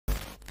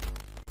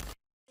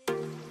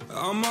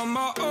I'm on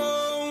my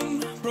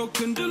own,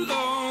 broken and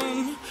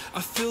alone.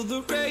 I feel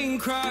the rain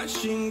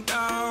crashing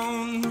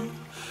down.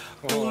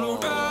 All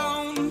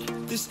around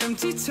this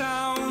empty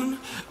town,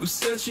 we're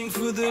searching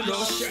for the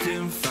lost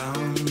and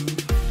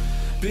found.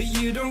 But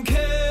you don't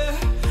care,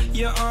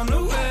 you're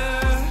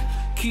unaware.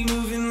 Keep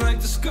moving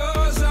like the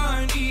scars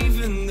aren't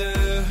even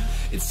there.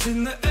 It's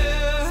in the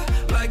air,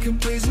 like a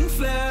blazing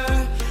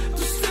flare.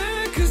 Just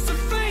stare, cause the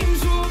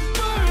flames will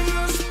burn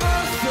us.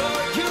 I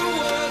thought you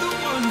were the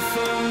one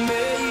for me.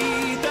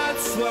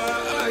 That's why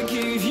I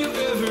gave you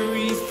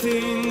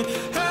everything.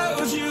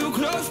 Held you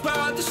close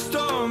by the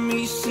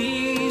stormy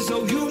seas.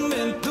 Oh, you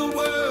meant the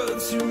world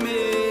to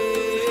me.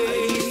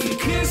 I used to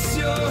kiss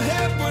your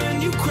head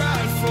when you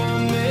cried for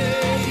me.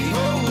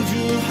 Hold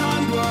your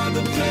hand while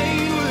the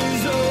pain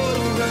was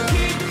over.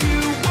 Keep you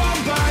warm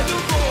by the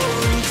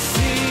roaring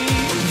sea.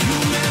 You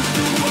meant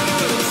the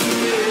world to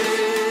me.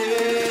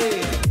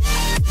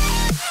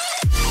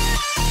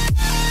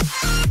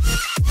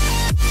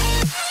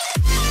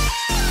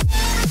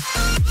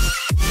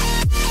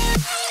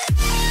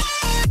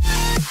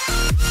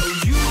 Oh,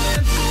 you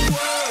meant the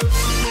world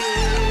to me.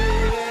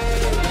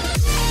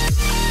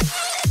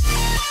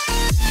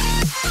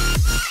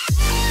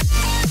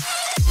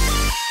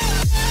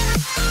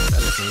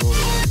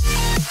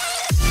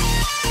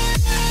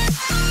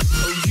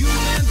 Oh, you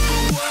meant the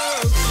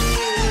world to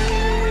me.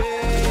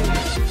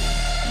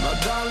 My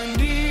darling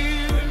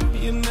dear,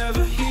 you're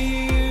never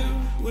here.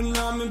 When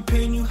I'm in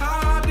pain, you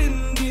hide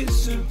and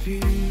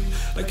disappear.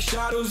 Like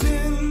shadows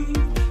in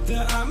the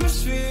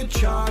atmosphere,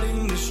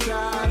 charting the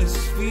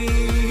stratosphere.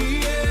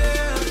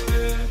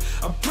 Yeah.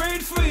 I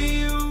prayed for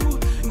you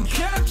and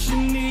kept you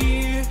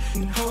near,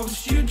 in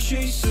hopes you'd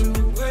chase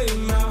away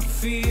my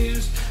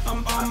fears.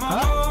 I'm on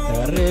my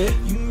own,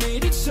 you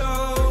made it so.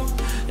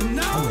 And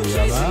now I'm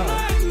chasing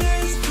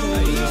nightmares,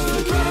 please.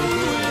 Run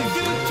with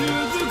you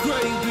through the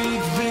great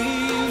big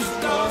leaves.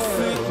 Laugh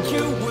at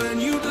you when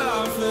you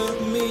laugh at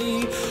me.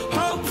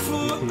 Hope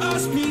for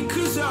us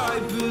because I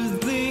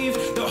believe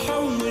the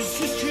home was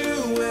just you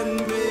and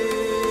me.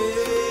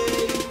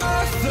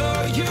 I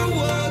thought you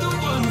were the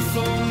one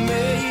for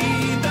me.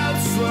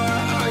 That's why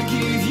I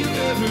gave you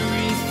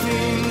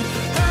everything.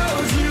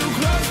 Held you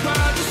close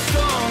by the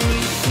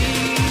stormy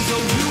seas.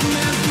 Oh, you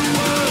meant the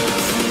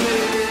world to me.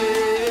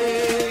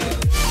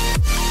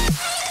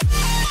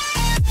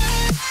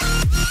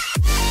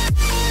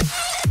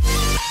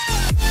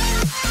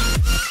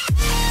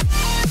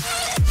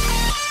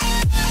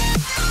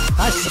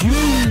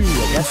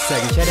 Yes,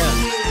 geçelim.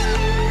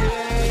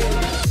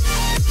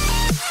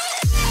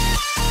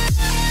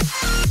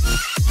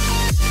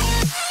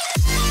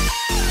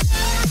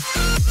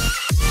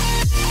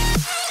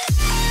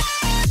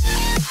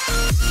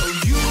 Oh,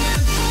 you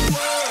meant the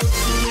world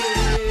to me.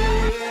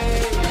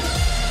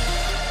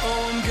 Oh,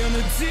 I'm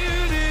gonna do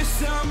this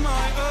on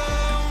my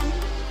own.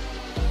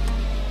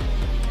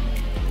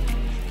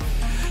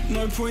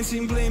 No point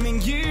in blaming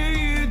you,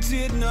 you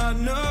did not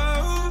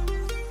know.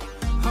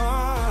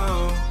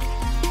 Oh,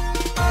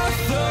 I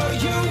thought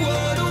you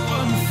were the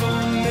one for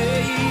me.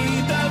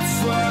 That's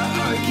why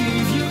I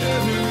gave you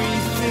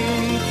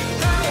everything.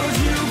 Held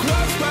you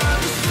close by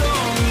the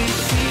stormy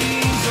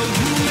seas. Oh,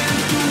 you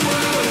meant the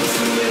world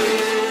to me.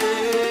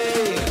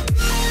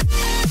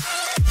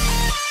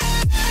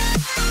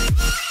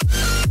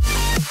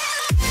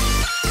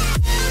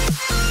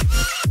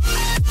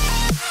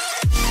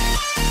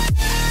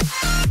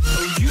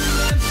 Oh, you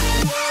meant the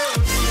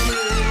world to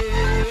me.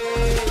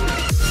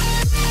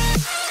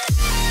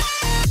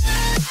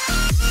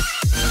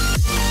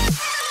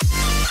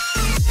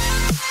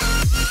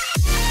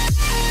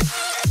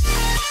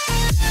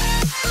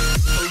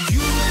 Oh,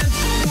 you meant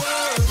the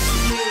world to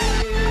me.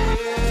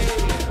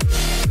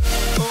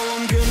 Oh,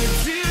 I'm gonna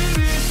do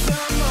this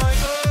on my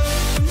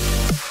own.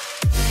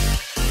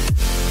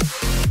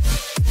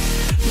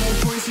 No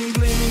point in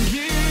blaming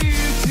you,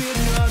 you did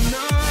not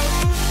know.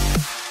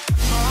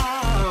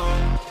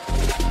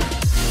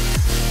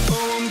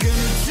 Oh, I'm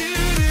gonna do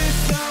this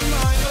on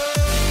my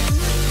own.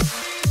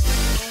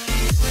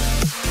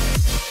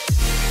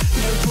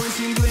 No point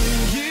in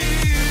blaming you,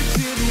 you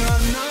did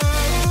not know.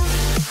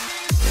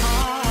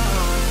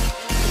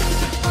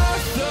 I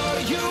thought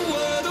you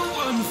were the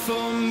one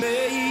for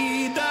me.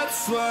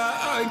 That's why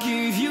I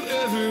gave you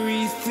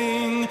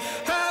everything.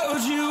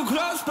 Held you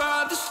close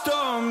by the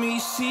stormy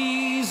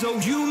seas. Oh,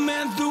 you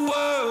meant the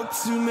world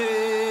to me.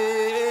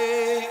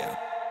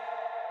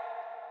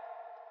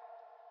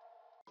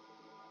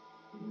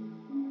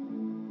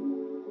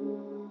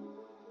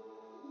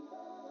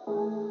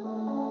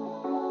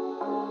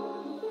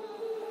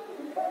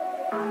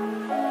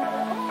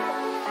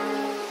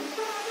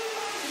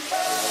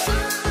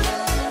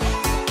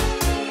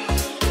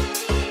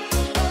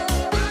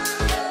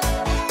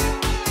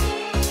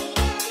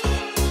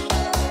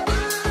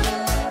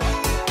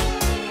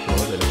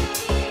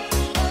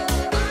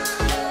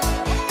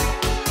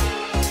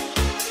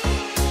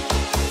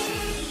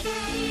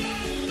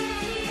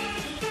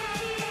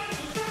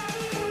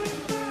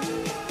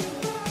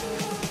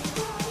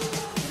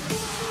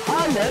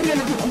 nereye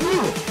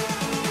gidiyorsun?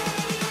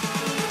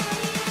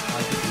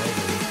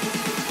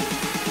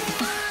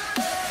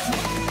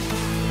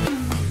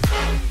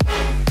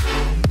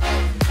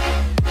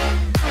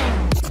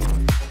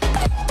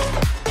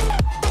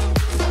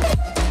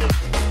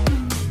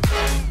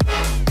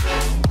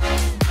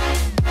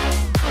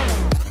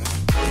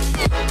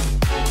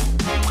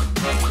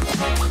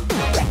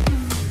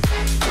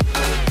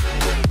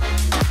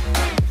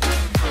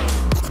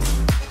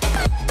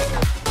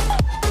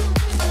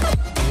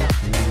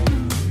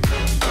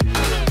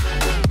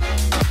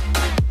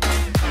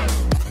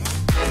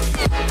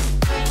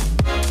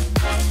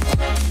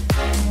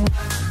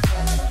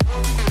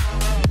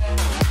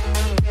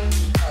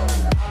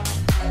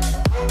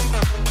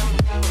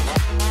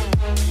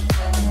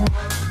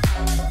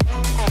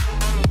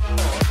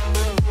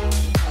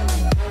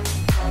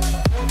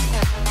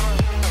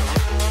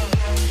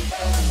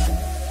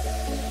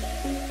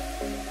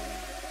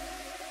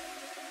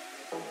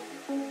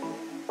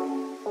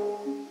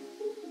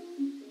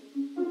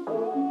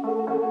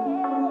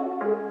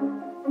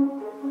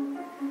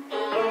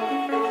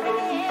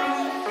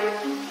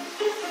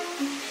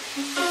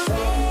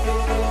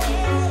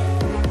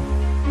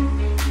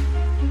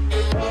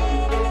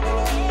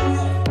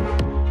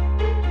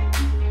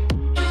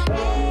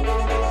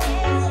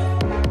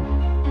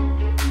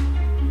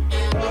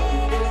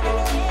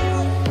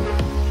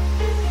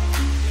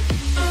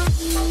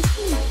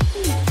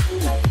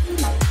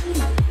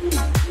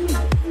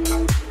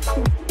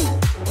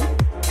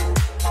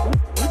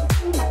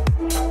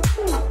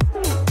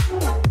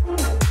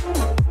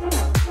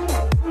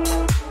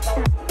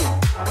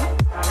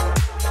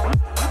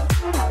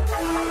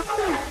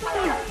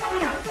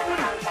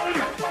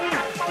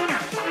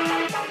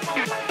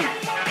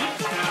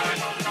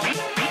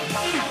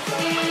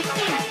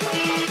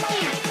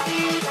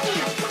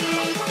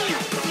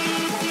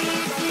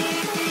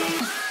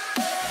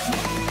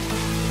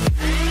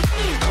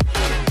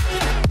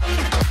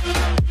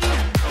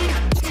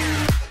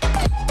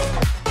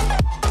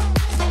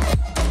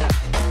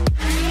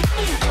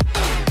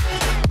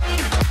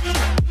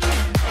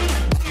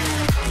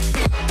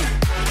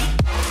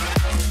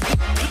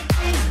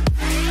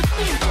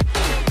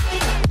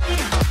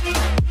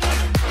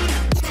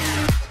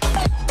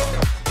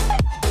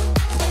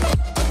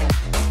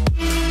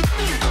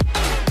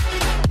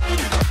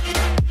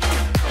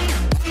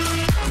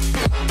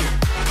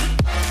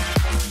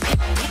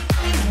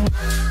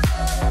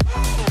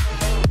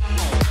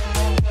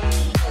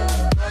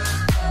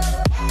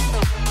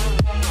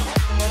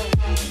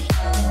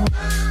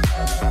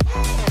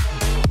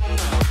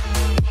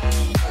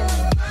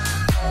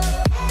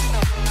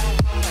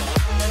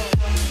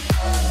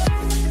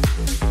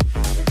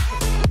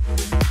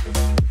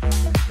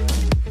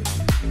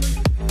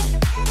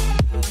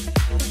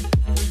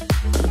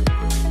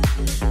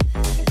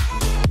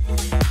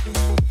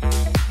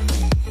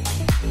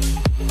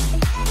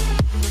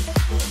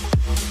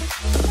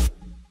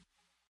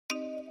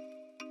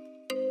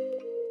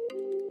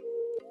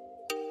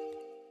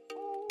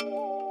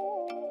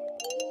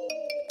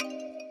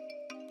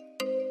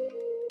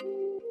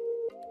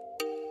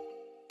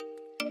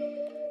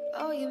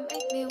 you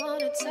make me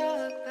wanna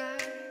talk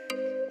back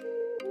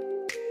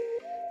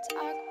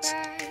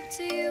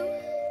to you.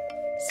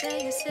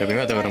 Lo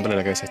primero tengo que romperle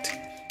la cabeza a este.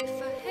 If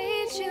I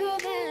hate you,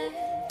 then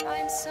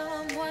find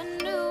someone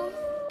new.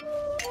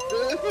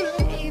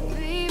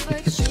 Baby,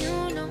 but you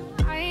know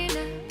I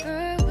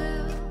never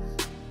will.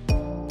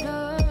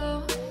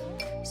 No,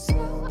 so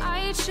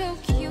I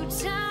choke you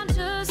down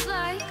just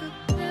like a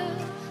pill.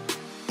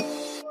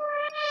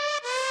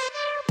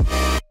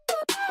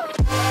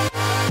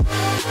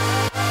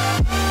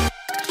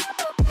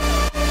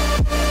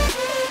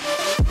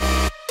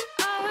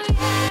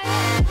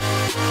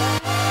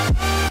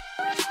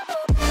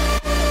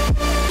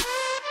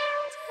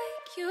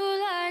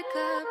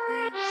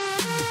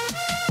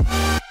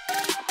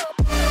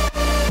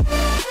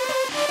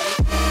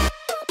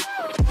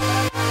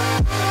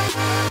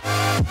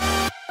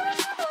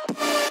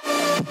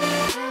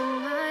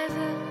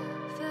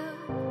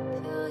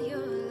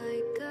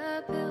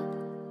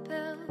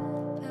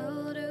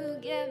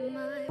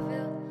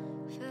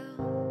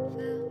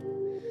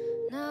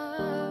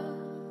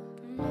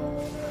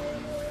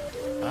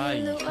 Ay,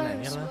 hija de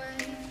mierda.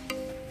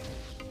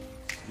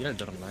 Mira el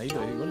tornadito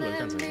de gol, lo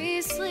alcanza.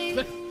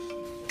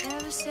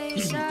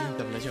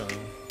 Interplayó.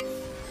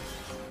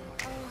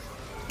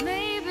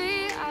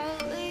 Maybe I'll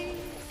leave,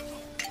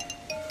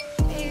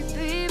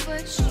 baby,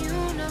 but you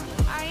know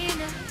I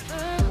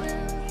never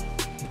will.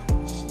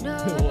 No,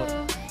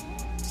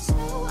 so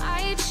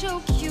I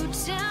choke you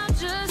down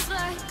just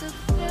like a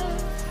pill.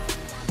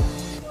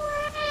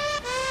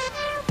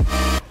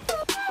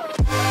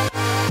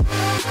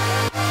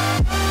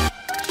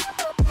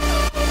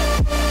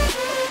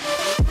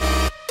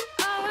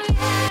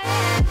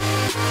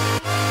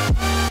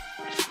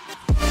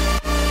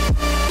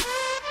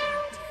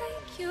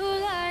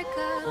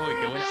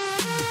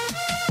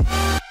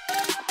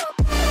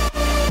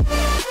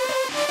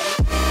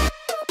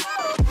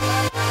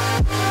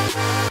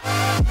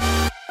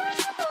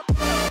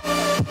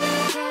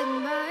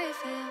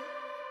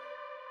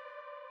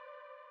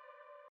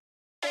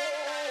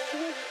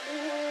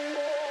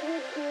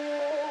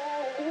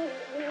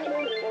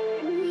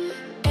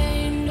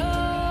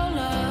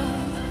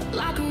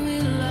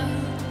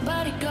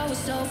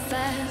 So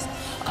fast,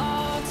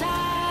 all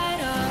tied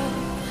up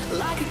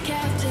like a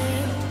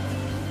captain.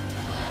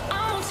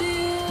 On to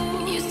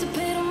you, used to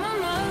pay on my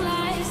love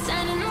life,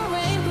 standing on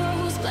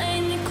rainbows,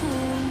 playing it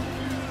cool.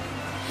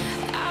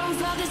 I haven't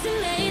felt this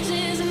in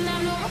ages, and I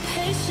know my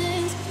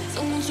patience.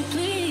 So won't you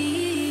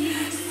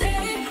please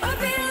stay a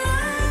bit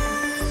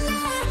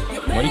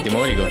longer? Morite,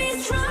 morico.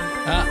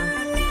 Ah,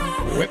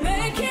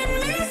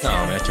 no,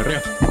 me la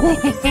chorreo.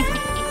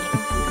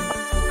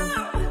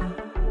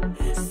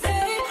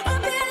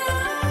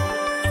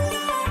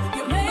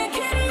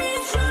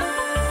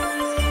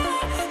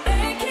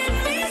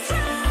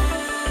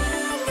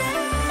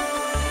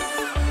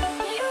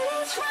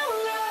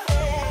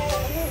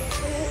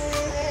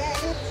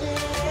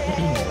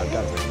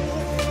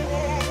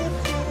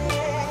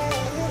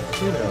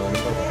 Sí, pero